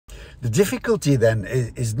The difficulty then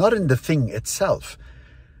is not in the thing itself.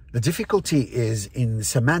 The difficulty is in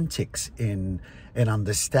semantics, in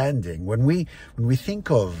understanding. When we think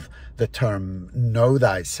of the term know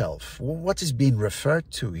thyself, what is being referred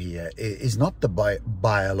to here is not the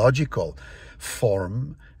biological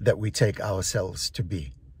form that we take ourselves to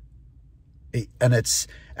be. And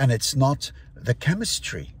it's not the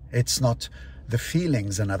chemistry, it's not the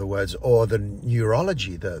feelings, in other words, or the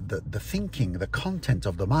neurology, the thinking, the content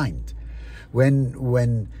of the mind.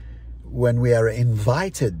 When we are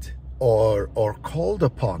invited or called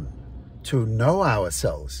upon to know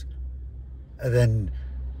ourselves, then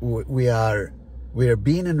we are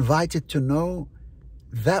being invited to know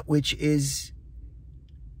that which is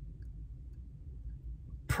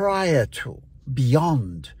prior to,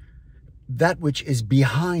 beyond, that which is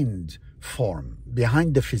behind form,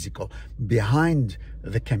 behind the physical, behind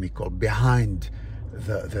the chemical, behind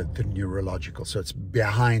the neurological. So it's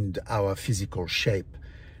behind our physical shape,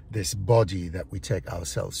 this body that we take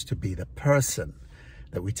ourselves to be, the person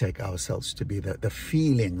that we take ourselves to be, the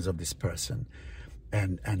feelings of this person,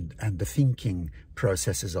 and the thinking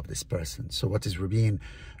processes of this person. So what is being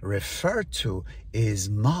referred to is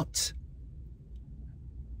not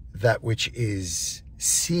that which is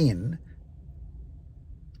seen,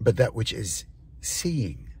 but that which is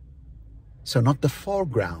seeing. So not the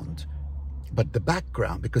foreground, but the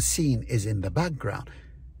background, because seeing is in the background.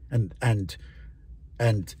 And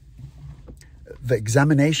the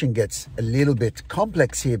examination gets a little bit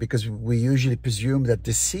complex here, because we usually presume that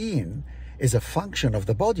the seeing is a function of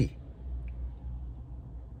the body.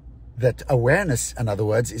 That awareness, in other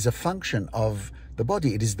words, is a function of the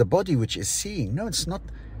body. It is the body which is seeing. No, it's not,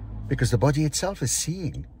 because the body itself is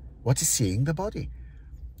seeing. What is seeing? The body.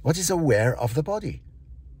 What is aware of the body?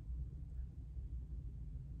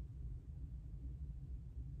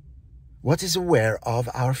 What is aware of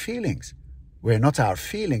our feelings? We're not our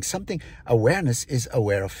feelings. Awareness is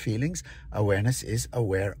aware of feelings. Awareness is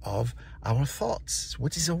aware of our thoughts.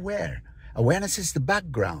 What is aware? Awareness is the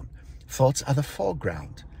background. Thoughts are the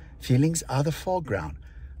foreground. Feelings are the foreground.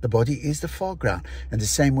 The body is the foreground. In the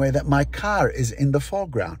same way that my car is in the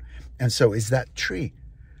foreground, and so is that tree.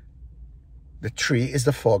 The tree is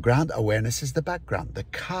the foreground, awareness is the background. The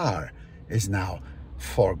car is now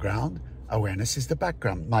foreground, awareness is the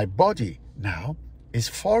background. My body now is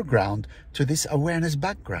foreground to this awareness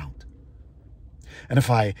background. And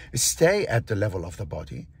if I stay at the level of the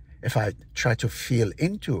body, if I try to feel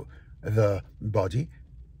into the body,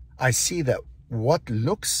 I see that what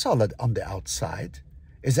looks solid on the outside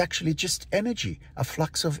is actually just energy, a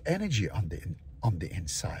flux of energy on the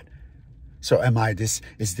inside. So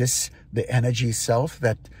is this the energy self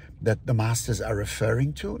that the masters are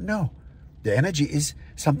referring to? No. The energy is,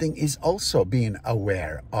 something is also being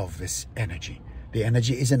aware of this energy. The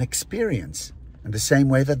energy is an experience, in the same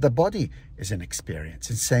way that the body is an experience,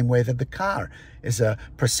 in the same way that the car is a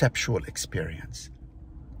perceptual experience.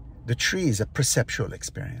 The tree is a perceptual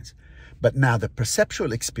experience. But now the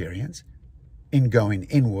perceptual experience, in going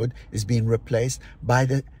inward, is being replaced by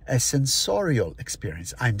a sensorial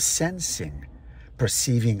experience. I'm sensing,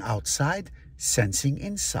 perceiving outside, sensing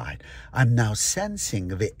inside. I'm now sensing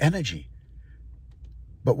the energy.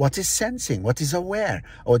 But what is sensing? What is aware?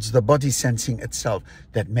 Or it's the body sensing itself.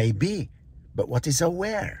 That may be. But what is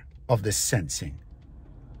aware of this sensing?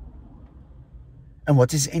 And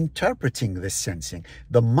what is interpreting this sensing?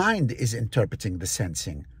 The mind is interpreting the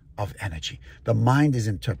sensing of energy. The mind is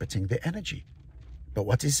interpreting the energy. But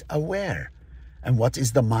what is aware? And what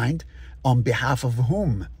is the mind? On behalf of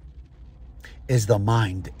whom is the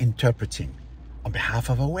mind interpreting? On behalf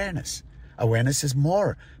of awareness. Awareness is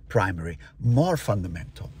more primary, more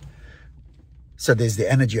fundamental. So there's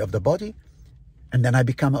the energy of the body, and then I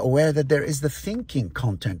become aware that there is the thinking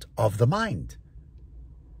content of the mind.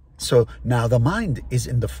 So now the mind is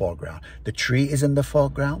in the foreground. The tree is in the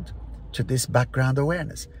foreground to this background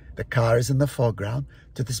awareness. The car is in the foreground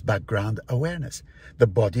to this background awareness. The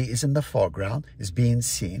body is in the foreground, is being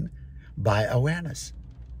seen by awareness.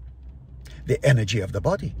 The energy of the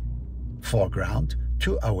body, foreground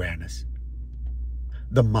to awareness.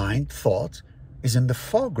 The mind, thought, is in the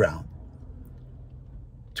foreground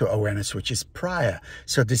to awareness, which is prior.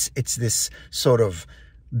 So it's this sort of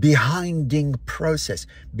behinding process,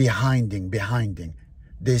 behinding,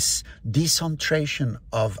 this decentration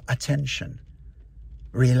of attention,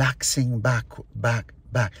 relaxing back,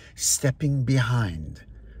 stepping behind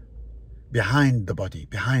the body,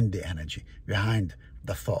 behind the energy, behind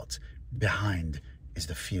the thoughts, behind is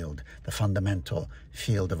the field, the fundamental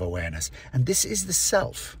field of awareness. And this is the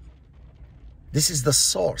self. This is the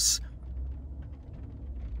source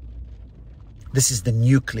This is the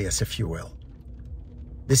nucleus, if you will.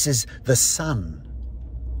 This is the sun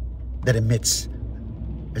that emits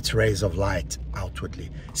its rays of light outwardly.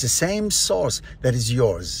 It's the same source that is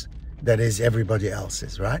yours, that is everybody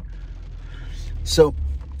else's, right? So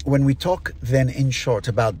when we talk then in short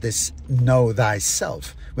about this know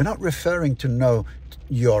thyself, we're not referring to know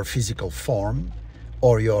your physical form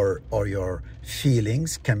or your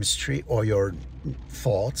feelings, chemistry, or your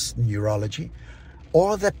thoughts, neurology,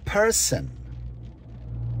 or the person,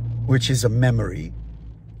 which is a memory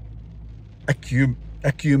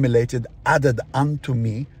accumulated, added unto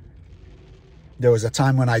me. There was a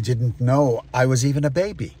time when I didn't know I was even a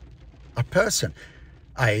baby, a person.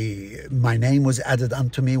 My name was added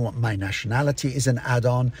unto me. My nationality is an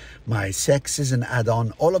add-on. My sex is an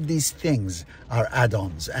add-on. All of these things are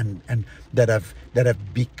add-ons, and that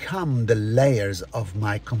have become the layers of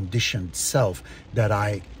my conditioned self that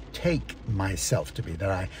I take myself to be.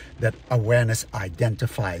 That awareness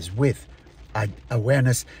identifies with.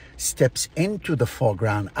 Awareness steps into the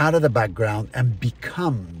foreground, out of the background, and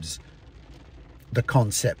becomes the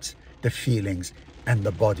concepts, the feelings, and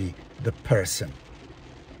the body, the person.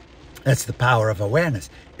 That's the power of awareness.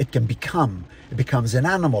 It becomes an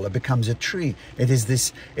animal, it becomes a tree. It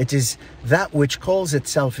is that which calls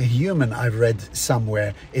itself a human, I've read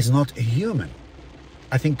somewhere, is not a human.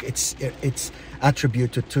 I think it's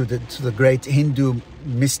attributed to the great Hindu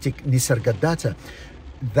mystic Nisargadatta.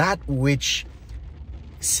 That which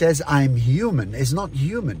says I'm human is not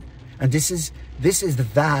human. And this is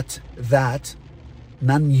that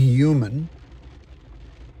non-human,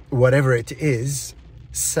 whatever it is,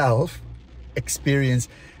 self, experience,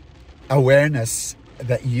 awareness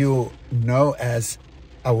that you know as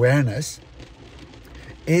awareness,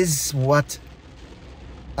 is what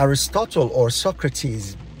Aristotle or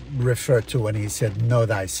Socrates referred to when he said, know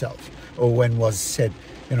thyself, or when was said,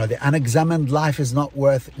 the unexamined life is not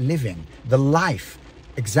worth living. The life,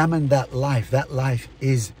 examine that life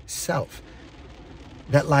is self.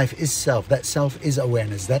 That life is self, that self is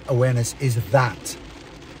awareness, that awareness is that.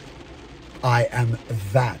 I am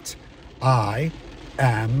that. I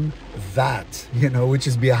am that, which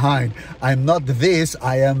is behind. I'm not this,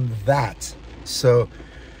 I am that. So,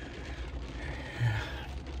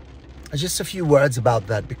 just a few words about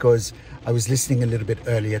that, because I was listening a little bit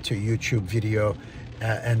earlier to a YouTube video,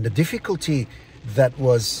 and the difficulty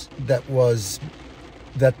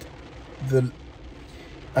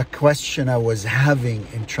a questioner was having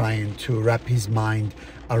in trying to wrap his mind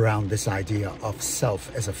around this idea of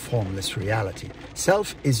self as a formless reality.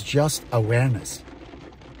 Self is just awareness.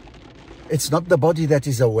 It's not the body that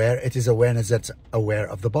is aware, it is awareness that's aware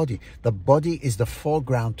of the body. The body is the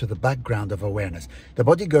foreground to the background of awareness. The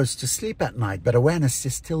body goes to sleep at night, but awareness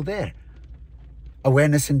is still there.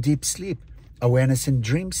 Awareness in deep sleep, awareness in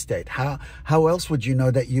dream state. How else would you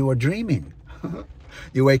know that you are dreaming?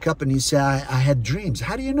 You wake up and you say, I had dreams.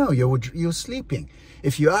 How do you know? You're sleeping.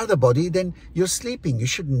 If you are the body, then you're sleeping. You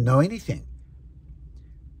shouldn't know anything.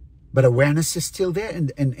 But awareness is still there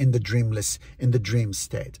in the dream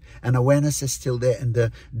state. And awareness is still there in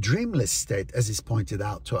the dreamless state, as is pointed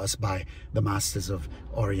out to us by the masters of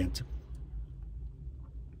Orient.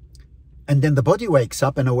 And then the body wakes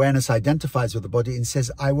up and awareness identifies with the body and says,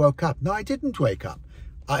 I woke up. No, I didn't wake up.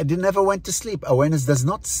 I never went to sleep. Awareness does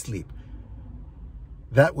not sleep.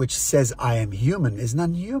 That which says I am human is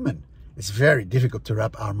non-human. It's very difficult to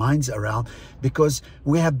wrap our minds around, because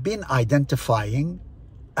we have been identifying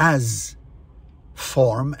as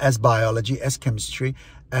form, as biology, as chemistry,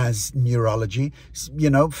 as neurology,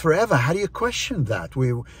 forever. How do you question that?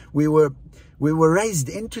 We were raised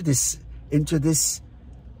into this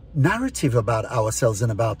narrative about ourselves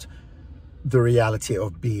and about the reality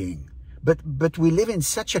of being. But we live in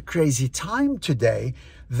such a crazy time today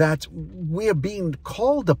that we're being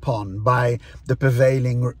called upon by the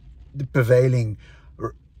prevailing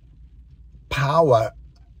power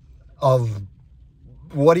of,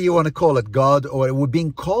 what do you want to call it, God, or we're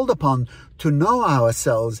being called upon to know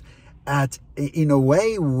ourselves in a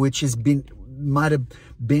way which might have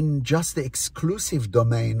been just the exclusive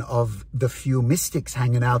domain of the few mystics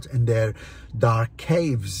hanging out in their dark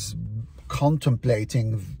caves,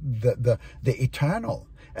 contemplating the eternal.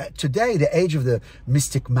 Today, the age of the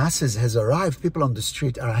mystic masses has arrived. People on the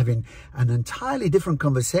street are having an entirely different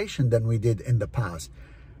conversation than we did in the past.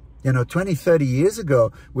 20, 30 years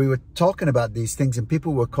ago, we were talking about these things and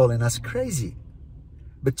people were calling us crazy.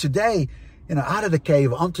 But today, out of the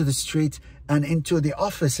cave, onto the street and into the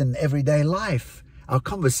office and everyday life, our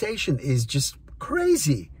conversation is just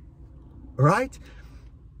crazy, right?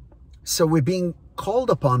 So we're being called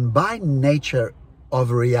upon by nature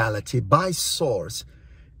of reality, by source,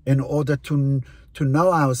 in order to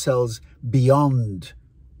know ourselves beyond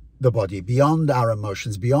the body, beyond our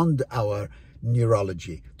emotions, beyond our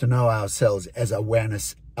neurology, to know ourselves as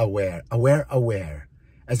awareness aware, aware,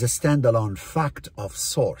 as a standalone fact of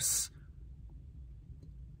source.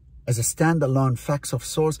 As a standalone fact of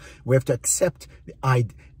source, we have to accept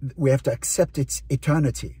its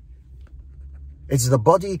eternity. It's the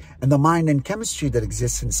body and the mind and chemistry that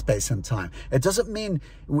exists in space and time. It doesn't mean,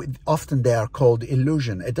 often they are called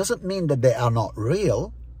illusion. It doesn't mean that they are not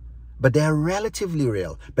real, but they are relatively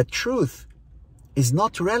real. But truth is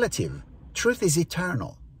not relative. Truth is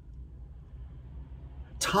eternal.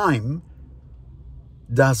 Time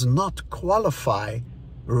does not qualify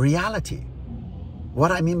reality.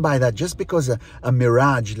 What I mean by that, just because a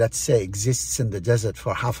mirage, let's say, exists in the desert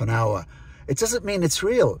for half an hour, it doesn't mean it's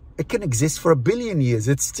real. It can exist for 1 billion years.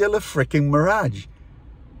 It's still a freaking mirage.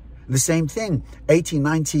 The same thing, 80,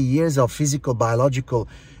 90 years of physical, biological,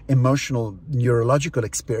 emotional, neurological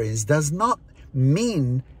experience does not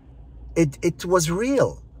mean it was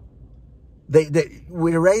real.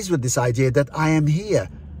 We're raised with this idea that I am here.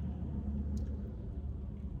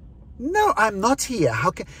 No, I'm not here.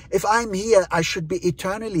 If I'm here, I should be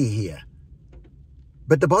eternally here.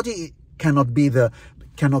 But the body cannot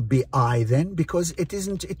be I then, because it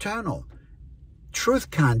isn't eternal.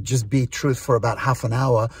 Truth can't just be truth for about half an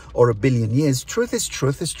hour or 1 billion years. Truth is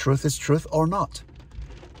truth is truth is truth or not.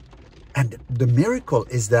 And the miracle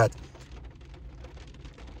is that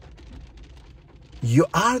you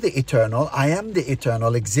are the eternal, I am the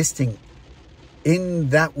eternal, existing in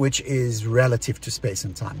that which is relative to space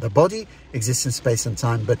and time. The body exists in space and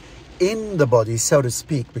time, but in the body, so to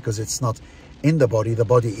speak, because it's not in the body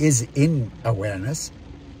is in awareness,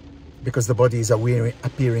 because the body is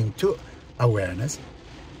appearing to awareness.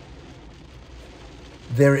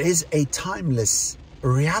 There is a timeless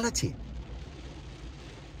reality.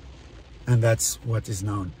 And that's what is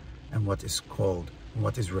known and what is called, and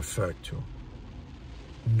what is referred to.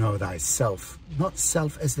 Know thyself, not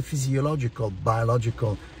self as the physiological,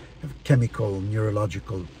 biological, chemical,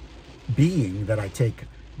 neurological being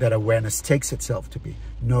that awareness takes itself to be.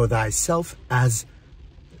 Know thyself as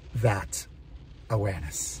that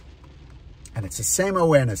awareness. And it's the same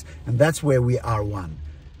awareness, and that's where we are one.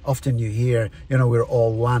 Often you hear, we're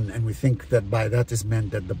all one, and we think that by that is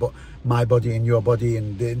meant that my body and your body,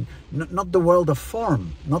 and not the world of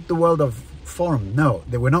form, not the world of form. No,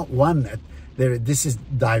 we're not one. This is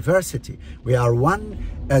diversity. We are one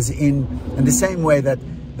as in the same way that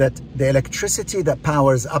the electricity that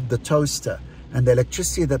powers up the toaster and the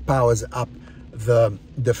electricity that powers up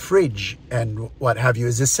the fridge and what have you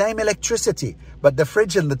is the same electricity, but the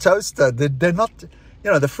fridge and the toaster, they're not,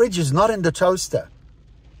 the fridge is not in the toaster.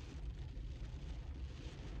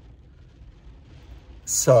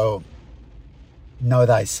 So, know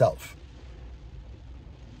thyself.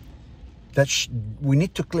 We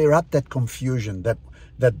need to clear up that confusion, that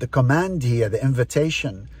the command here, the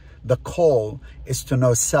invitation, the call is to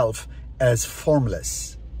know self as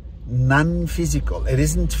formless, non-physical. It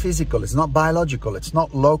isn't physical, it's not biological, it's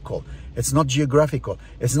not local, it's not geographical,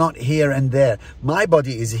 it's not here and there. My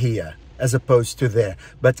body is here as opposed to there,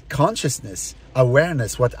 but consciousness,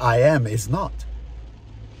 awareness, what I am is not.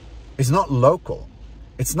 It's not local,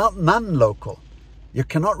 it's not non-local. You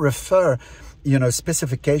cannot refer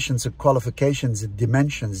specifications and qualifications and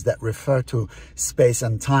dimensions that refer to space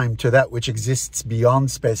and time to that which exists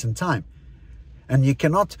beyond space and time. And you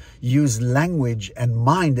cannot use language and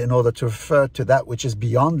mind in order to refer to that which is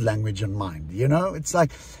beyond language and mind. It's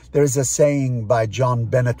like there is a saying by John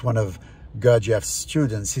Bennett, one of Gurdjieff's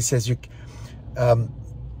students. He says, you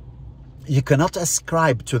cannot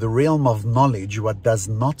ascribe to the realm of knowledge what does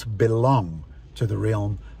not belong to the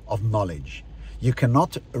realm of knowledge. You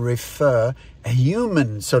cannot refer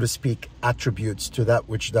human, so to speak, attributes to that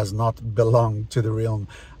which does not belong to the realm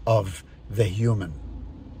of the human.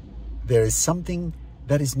 There is something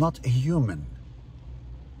that is not human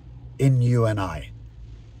in you and I.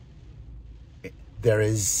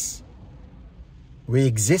 We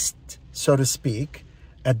exist, so to speak,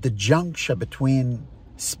 at the juncture between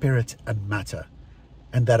spirit and matter,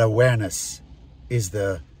 and that awareness is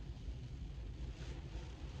the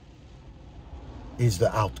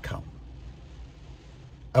outcome.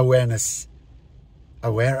 Awareness,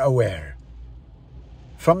 aware.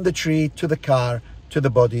 From the tree to the car, to the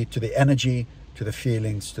body, to the energy, to the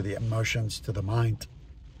feelings, to the emotions, to the mind.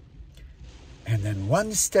 And then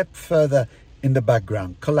one step further in the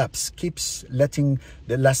background, collapse, keeps letting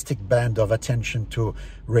the elastic band of attention to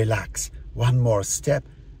relax. One more step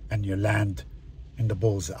and you land in the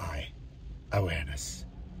bullseye, awareness.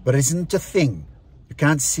 But it isn't a thing. You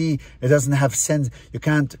can't see, it doesn't have sense, you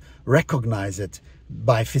can't recognize it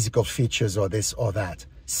by physical features or this or that.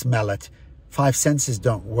 Smell it. 5 senses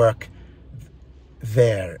don't work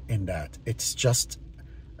there in that. It's just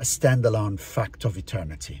a standalone fact of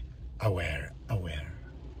eternity. Aware, aware.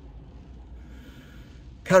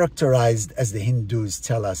 Characterized, as the Hindus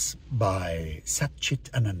tell us, by Sat Chit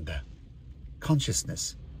Ananda,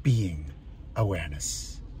 consciousness, being,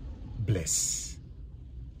 awareness, bliss.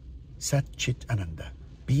 Sat Chit Ananda,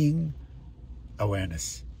 being,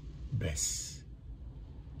 awareness, bliss.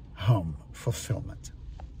 Home, fulfillment.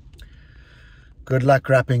 Good luck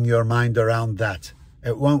wrapping your mind around that.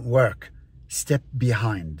 It won't work. Step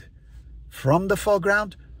behind. From the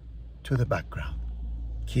foreground to the background.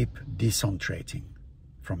 Keep decentrating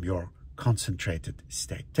from your concentrated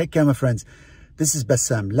state. Take care, my friends. This is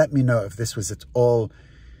Bassam. Let me know if this was at all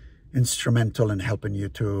instrumental in helping you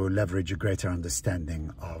to leverage a greater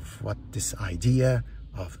understanding of what this idea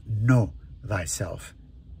of know thyself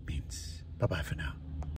means. Bye-bye for now.